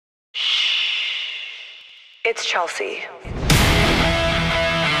It's Chelsea.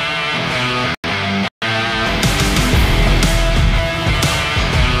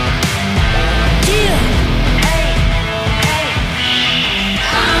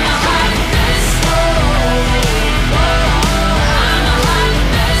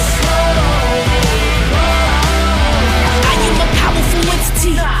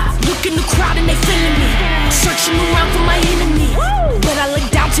 Look in the crowd and they feeling me. Searching around for my enemy, but I look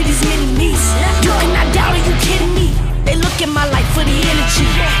down to these mini-me's. You cannot doubt, are you kidding me? They look at my life for the energy.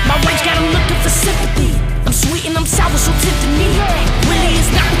 My rage got them looking for sympathy. I'm sweet and I'm sour, so tempting me. Really,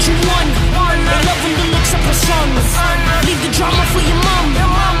 it's not what you want. They loving the looks of personas. Leave the drama for your mama.